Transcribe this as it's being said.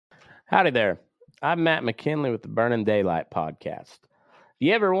Howdy there. I'm Matt McKinley with the Burning Daylight podcast. If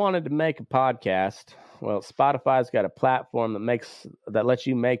you ever wanted to make a podcast, well, Spotify's got a platform that lets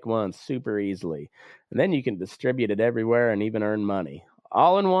you make one super easily. And then you can distribute it everywhere and even earn money.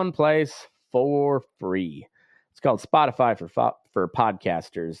 All in one place for free. It's called Spotify for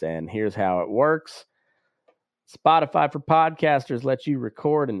podcasters, and here's how it works. Spotify for podcasters lets you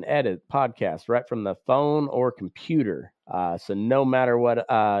record and edit podcasts right from the phone or computer. So no matter what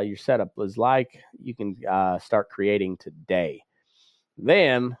your setup is like, you can start creating today.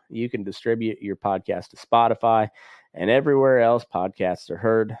 Then you can distribute your podcast to Spotify and everywhere else podcasts are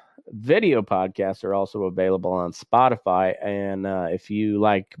heard. Video podcasts are also available on Spotify. And if you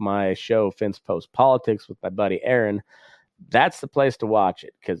like my show, Fence Post Politics with my buddy Aaron, that's the place to watch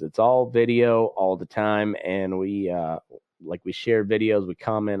it because it's all video all the time. And we share videos, we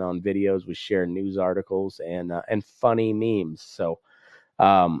comment on videos, we share news articles and funny memes. So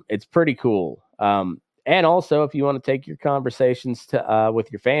it's pretty cool. And also, if you want to take your conversations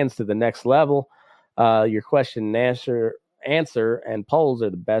with your fans to the next level, your question and answer and polls are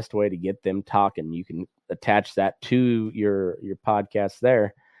the best way to get them talking. You can attach that to your podcast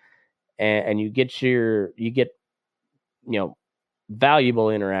there, and you get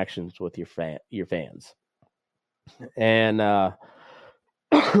valuable interactions with your fans. And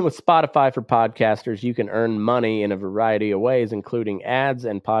with Spotify for podcasters, you can earn money in a variety of ways, including ads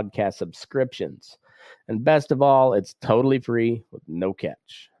and podcast subscriptions. And best of all, it's totally free with no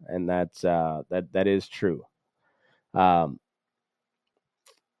catch. And that is true.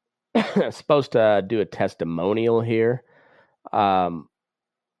 Supposed to do a testimonial here.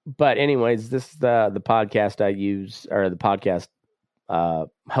 But anyways, this is the podcast I use, or the podcast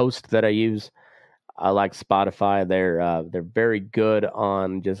host that I use. I like Spotify. They're very good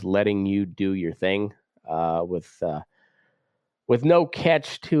on just letting you do your thing with no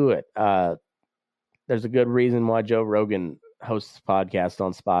catch to it. There's a good reason why Joe Rogan hosts podcasts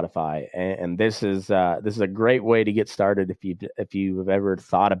on Spotify, and this is a great way to get started if you've ever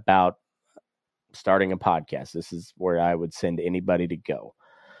thought about starting a podcast. This is where I would send anybody to go.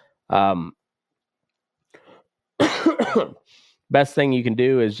 Best thing you can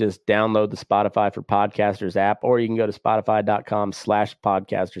do is just download the Spotify for Podcasters app, or you can go to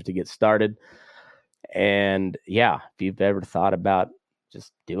spotify.com/podcasters to get started. And yeah, if you've ever thought about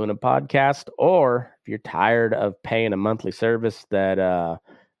just doing a podcast, or if you're tired of paying a monthly service that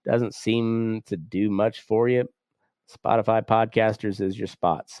doesn't seem to do much for you, Spotify Podcasters is your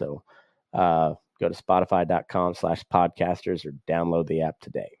spot. So go to spotify.com/podcasters or download the app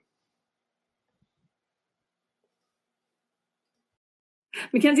today.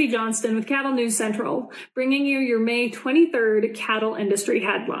 Mackenzie Johnston with Cattle News Central, bringing you your May 23rd cattle industry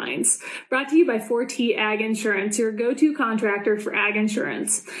headlines. Brought to you by 4T Ag Insurance, your go-to contractor for ag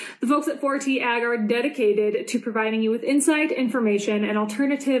insurance. The folks at 4T Ag are dedicated to providing you with insight, information, and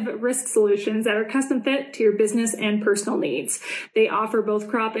alternative risk solutions that are custom fit to your business and personal needs. They offer both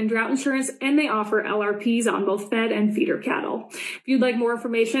crop and drought insurance, and they offer LRPs on both fed and feeder cattle. If you'd like more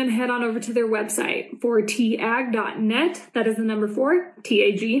information, head on over to their website, 4tag.net. That is the number 4.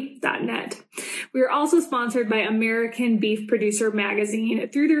 TAG.net. We are also sponsored by American Beef Producer Magazine.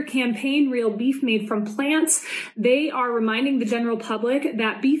 Through their campaign, Real Beef Made from Plants, they are reminding the general public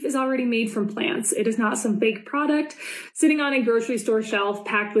that beef is already made from plants. It is not some fake product sitting on a grocery store shelf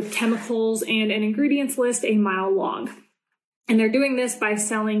packed with chemicals and an ingredients list a mile long. And they're doing this by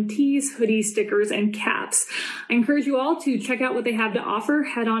selling tees, hoodies, stickers, and caps. I encourage you all to check out what they have to offer.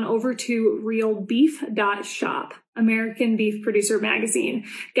 Head on over to realbeef.shop. American Beef Producer Magazine,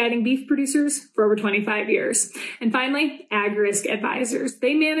 guiding beef producers for over 25 years. And finally, Ag Risk Advisors.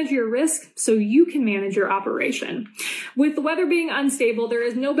 They manage your risk so you can manage your operation. With the weather being unstable, there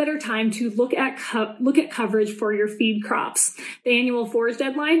is no better time to look at coverage for your feed crops. The annual forage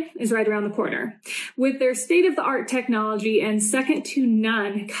deadline is right around the corner. With their state-of-the-art technology and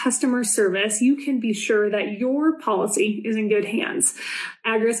second-to-none customer service, you can be sure that your policy is in good hands.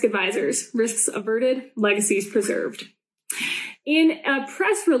 Ag Risk Advisors, risks averted, legacies preserved. In a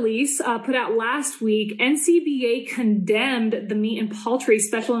press release put out last week, NCBA condemned the Meat and Poultry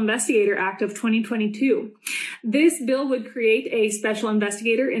Special Investigator Act of 2022. This bill would create a special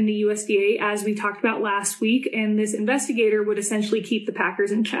investigator in the USDA, as we talked about last week, and this investigator would essentially keep the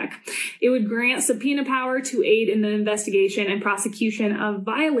packers in check. It would grant subpoena power to aid in the investigation and prosecution of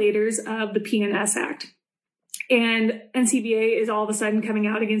violators of the P&S Act. And NCBA is all of a sudden coming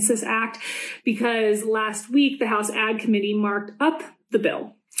out against this act because last week the House Ag Committee marked up the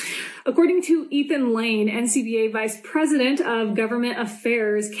bill. According to Ethan Lane, NCBA Vice President of Government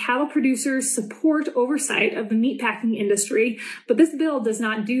Affairs, cattle producers support oversight of the meatpacking industry, but this bill does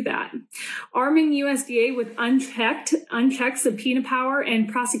not do that. Arming USDA with unchecked subpoena power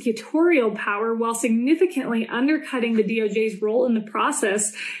and prosecutorial power while significantly undercutting the DOJ's role in the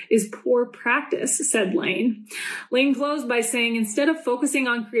process is poor practice, said Lane. Lane closed by saying instead of focusing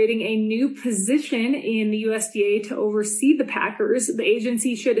on creating a new position in the USDA to oversee the packers, the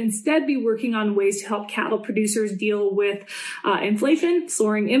agency should instead be working on ways to help cattle producers deal with inflation,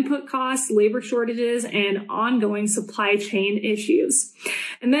 soaring input costs, labor shortages, and ongoing supply chain issues.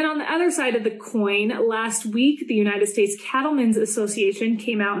 And then on the other side of the coin, last week, the United States Cattlemen's Association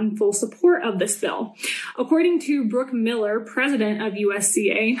came out in full support of this bill. According to Brooke Miller, president of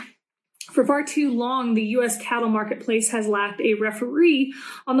USCA, for far too long, the U.S. cattle marketplace has lacked a referee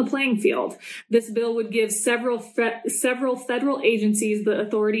on the playing field. This bill would give several federal agencies the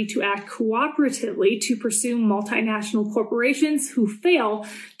authority to act cooperatively to pursue multinational corporations who fail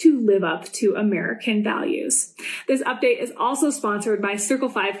to live up to American values. This update is also sponsored by Circle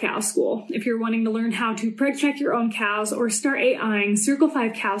 5 Cow School. If you're wanting to learn how to preg check your own cows or start AIing, Circle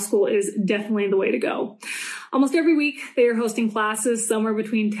 5 Cow School is definitely the way to go. Almost every week, they are hosting classes somewhere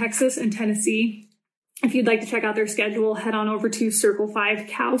between Texas and Tennessee. If you'd like to check out their schedule, head on over to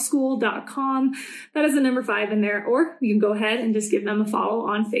circle5cowschool.com. That is the number 5 in there, or you can go ahead and just give them a follow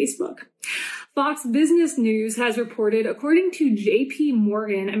on Facebook. Fox Business News has reported, according to JP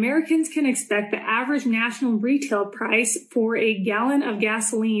Morgan, Americans can expect the average national retail price for a gallon of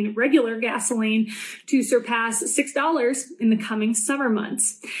gasoline, regular gasoline, to surpass $6 in the coming summer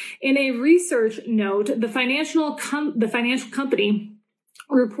months. In a research note, the financial company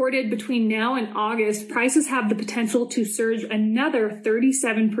reported between now and August, prices have the potential to surge another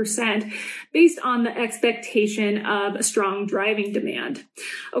 37% based on the expectation of strong driving demand.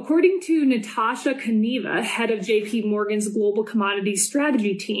 According to Natasha Kaneva, head of JP Morgan's Global Commodities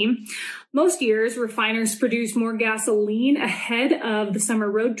Strategy team, most years, refiners produce more gasoline ahead of the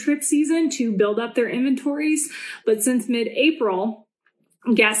summer road trip season to build up their inventories, but since mid-April,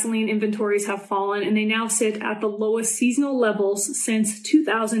 gasoline inventories have fallen and they now sit at the lowest seasonal levels since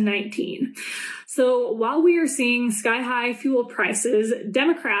 2019. So while we are seeing sky-high fuel prices,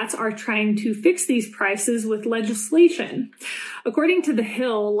 Democrats are trying to fix these prices with legislation. According to The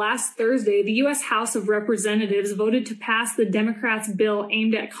Hill, last Thursday, the U.S. House of Representatives voted to pass the Democrats' bill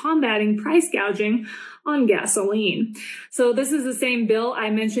aimed at combating price gouging on gasoline. So this is the same bill I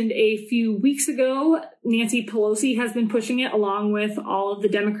mentioned a few weeks ago. Nancy Pelosi has been pushing it along with all of the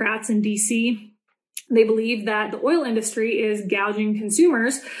Democrats in D.C. They believe that the oil industry is gouging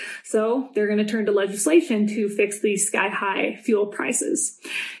consumers, so they're going to turn to legislation to fix these sky-high fuel prices.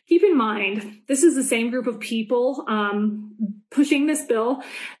 Keep in mind, this is the same group of people pushing this bill.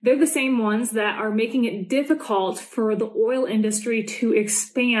 They're the same ones that are making it difficult for the oil industry to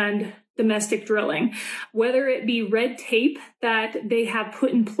expand domestic drilling, whether it be red tape that they have put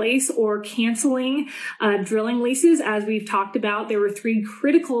in place or canceling drilling leases. As we've talked about, there were 3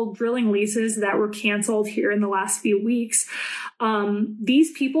 critical drilling leases that were canceled here in the last few weeks.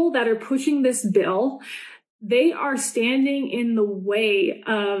 These people that are pushing this bill, they are standing in the way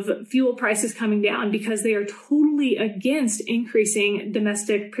of fuel prices coming down because they are totally against increasing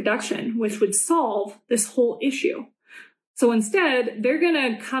domestic production, which would solve this whole issue. So instead, they're going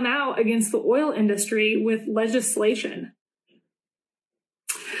to come out against the oil industry with legislation.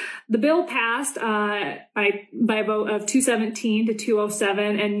 The bill passed by a vote of 217 to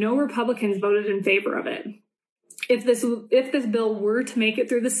 207, and no Republicans voted in favor of it. If this bill were to make it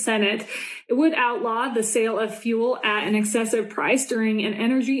through the Senate, it would outlaw the sale of fuel at an excessive price during an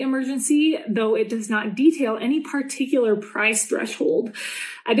energy emergency, though it does not detail any particular price threshold.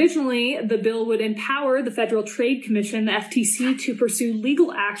 Additionally, the bill would empower the Federal Trade Commission, the FTC, to pursue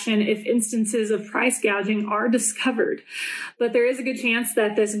legal action if instances of price gouging are discovered. But there is a good chance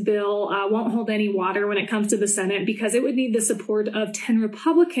that this bill won't hold any water when it comes to the Senate because it would need the support of 10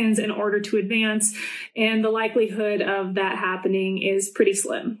 Republicans in order to advance, and the likelihood of that happening is pretty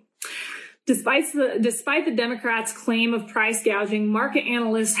slim. Despite the Democrats' claim of price gouging, market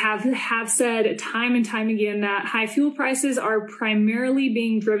analysts have said time and time again that high fuel prices are primarily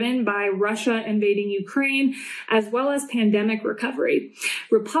being driven by Russia invading Ukraine, as well as pandemic recovery.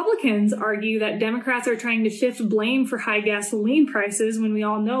 Republicans argue that Democrats are trying to shift blame for high gasoline prices when we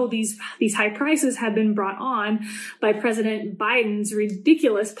all know these high prices have been brought on by President Biden's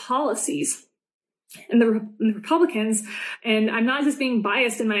ridiculous policies. And the Republicans, and I'm not just being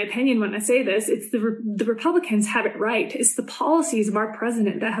biased in my opinion when I say this, it's the Republicans have it right. It's the policies of our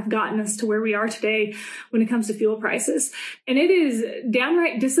president that have gotten us to where we are today when it comes to fuel prices. And it is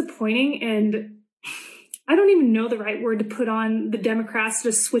downright disappointing, and I don't even know the right word to put on the Democrats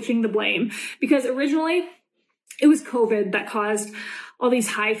just switching the blame, because originally it was COVID that caused all these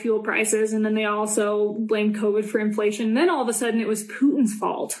high fuel prices, and then they also blamed COVID for inflation. And then all of a sudden it was Putin's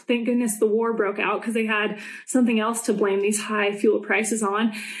fault. Thank goodness the war broke out, because they had something else to blame these high fuel prices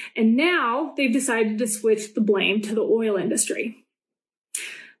on. And now they've decided to switch the blame to the oil industry.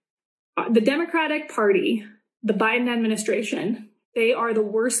 The Democratic Party, the Biden administration, they are the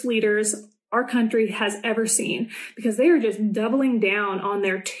worst leaders our country has ever seen, because they are just doubling down on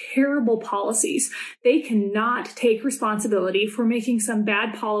their terrible policies. They cannot take responsibility for making some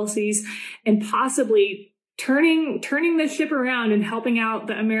bad policies and possibly turning the ship around and helping out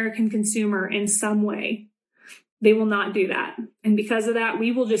the American consumer in some way. They will not do that. And because of that,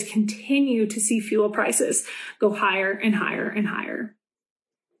 we will just continue to see fuel prices go higher and higher and higher.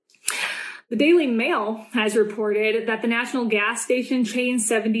 The Daily Mail has reported that the national gas station chain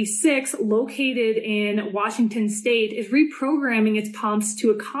 76, located in Washington state, is reprogramming its pumps to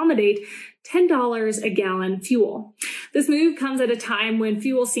accommodate $10 a gallon fuel. This move comes at a time when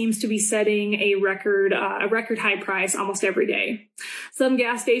fuel seems to be setting a record high price almost every day. Some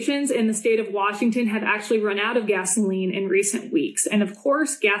gas stations in the state of Washington have actually run out of gasoline in recent weeks. And of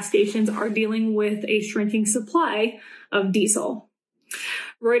course, gas stations are dealing with a shrinking supply of diesel.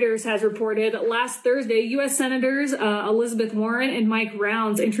 Reuters has reported last Thursday, U.S. Senators Elizabeth Warren and Mike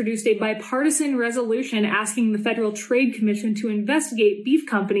Rounds introduced a bipartisan resolution asking the Federal Trade Commission to investigate beef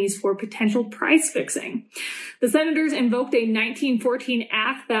companies for potential price fixing. The senators invoked a 1914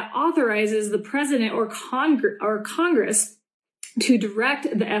 act that authorizes the president or Congress to direct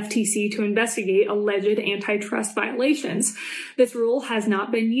the FTC to investigate alleged antitrust violations. This rule has not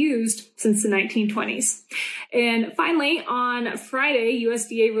been used since the 1920s. And finally, on Friday,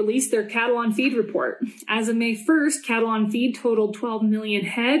 USDA released their cattle on feed report. As of May 1st, cattle on feed totaled 12 million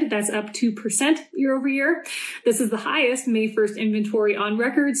head. That's up 2% year over year. This is the highest May 1st inventory on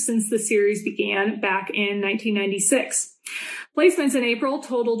record since the series began back in 1996. Placements in April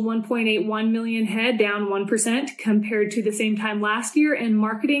totaled 1.81 million head, down 1% compared to the same time last year, and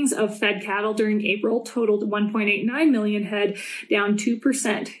marketings of fed cattle during April totaled 1.89 million head, down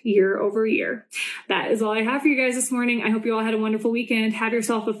 2% year over year. That is all I have for you guys this morning. I hope you all had a wonderful weekend. Have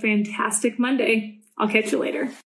yourself a fantastic Monday. I'll catch you later.